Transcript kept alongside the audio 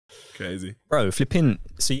crazy. Bro, flipping.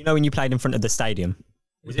 So you know when you played in front of the stadium,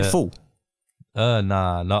 was it full?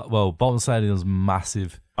 Nah, not well. Bolton Stadium was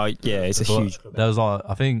massive. Oh yeah, it's a huge club. There was like,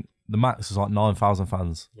 I think the max was like 9,000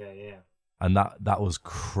 fans. Yeah. And that was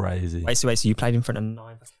crazy. Wait, so you played in front of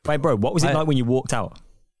 9,000? Wait, bro, what was it like when you walked out?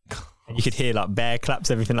 And you could hear like bear claps,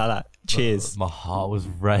 everything like that. Cheers. My heart was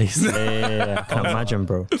racing. Yeah, I can't imagine,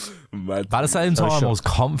 bro. But at the same time, I was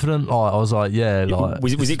confident. Like I was like, like,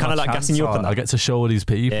 was it kind of like gassing you up? I get to show all these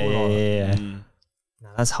people. Yeah. No,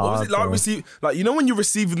 that's hard. What was it like you know when you're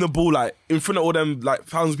receiving the ball like in front of all them like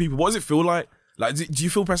thousands of people? What does it feel like? Like, do you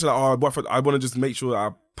feel pressure? Like, oh, I want to just make sure that I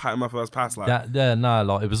pat my first pass. Like, no,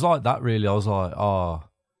 like it was like that. Really, I was like, oh,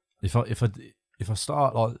 if I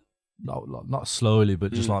start like. Not slowly,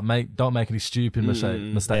 but just like don't make any stupid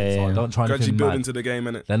mistakes. Like, don't try and gradually build into the game,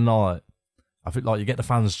 innit? Then like, I think like you get the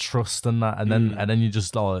fans' trust and that, and then you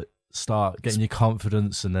just like start getting your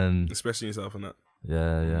confidence, and then especially yourself and that.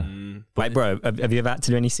 Yeah. Wait, bro, have you ever had to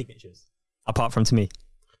do any signatures apart from to me?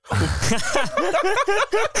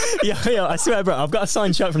 yeah, I swear, bro, I've got a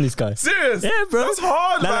signed shirt from this guy. Serious? Yeah, bro. That's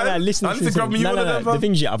hard, man. No, listen. I need to grab me one of them, the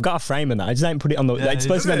thing is, I've got a frame and that. I just ain't put it on the. It's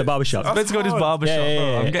supposed to go in the barbershop. Let's go to this barbershop.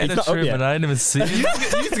 Yeah. I'm getting a trim and I ain't even seen it.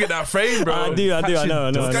 You need to get that frame, bro. I do. I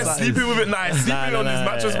know. This guy's sleeping with it nice. Sleeping on his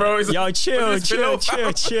mattress, bro. Yo,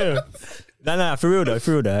 chill. No, for real though.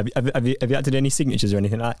 Have you had to do any signatures or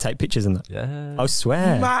anything like that? Take pictures and that? Yeah. I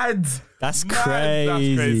swear. Mad. That's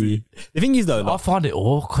crazy. The thing is though, like, I find it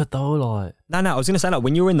awkward though. Like, no, I was gonna say like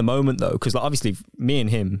when you're in the moment though, because like obviously me and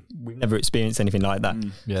him, we've never experienced anything like that.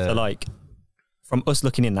 Yeah. So like, from us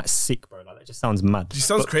looking in, that's sick, bro. Like that just sounds mad. It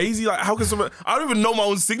sounds crazy. Like, how can someone? I don't even know my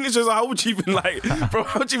own signatures. How would you even like, bro?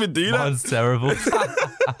 How would you even do that? mine's terrible.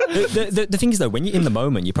 The thing is though, when you're in the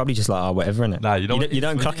moment, you're probably just like, oh, whatever, innit? Nah, you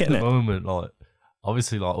don't clock it in the moment. Like,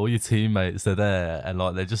 obviously, like all your teammates, they're there, and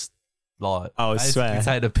like they're just like, I swear,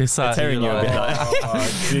 take the piss out. They're tearing you a bit.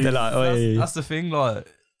 Like, they're like, oh, that's the thing. Like,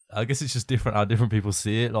 I guess it's just different how different people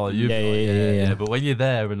see it. Like, yeah. But when you're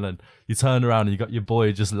there and then you turn around and you got your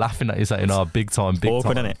boy just laughing at you saying, "Oh, big time, big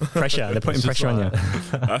awkward, time." Innit? Pressure. They're putting pressure on you.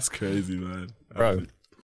 That's crazy, man. Bro.